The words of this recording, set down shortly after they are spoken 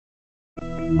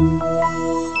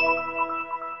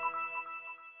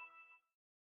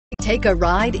Take a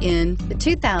ride in the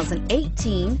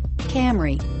 2018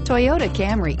 Camry. Toyota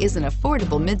Camry is an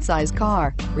affordable midsize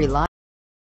car, reliable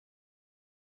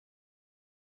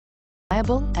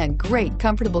and great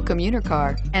comfortable commuter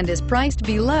car, and is priced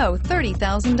below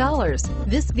 $30,000.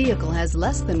 This vehicle has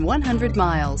less than 100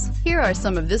 miles. Here are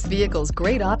some of this vehicle's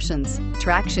great options: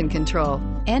 traction control,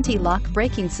 anti-lock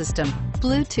braking system,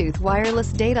 Bluetooth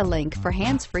wireless data link for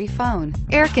hands-free phone,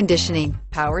 air conditioning,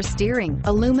 power steering,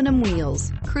 aluminum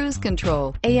wheels, cruise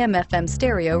control, AM/FM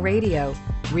stereo radio,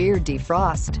 rear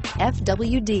defrost,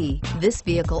 FWD. This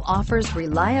vehicle offers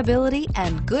reliability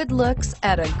and good looks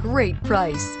at a great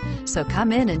price. So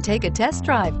come in and take a test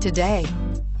drive today.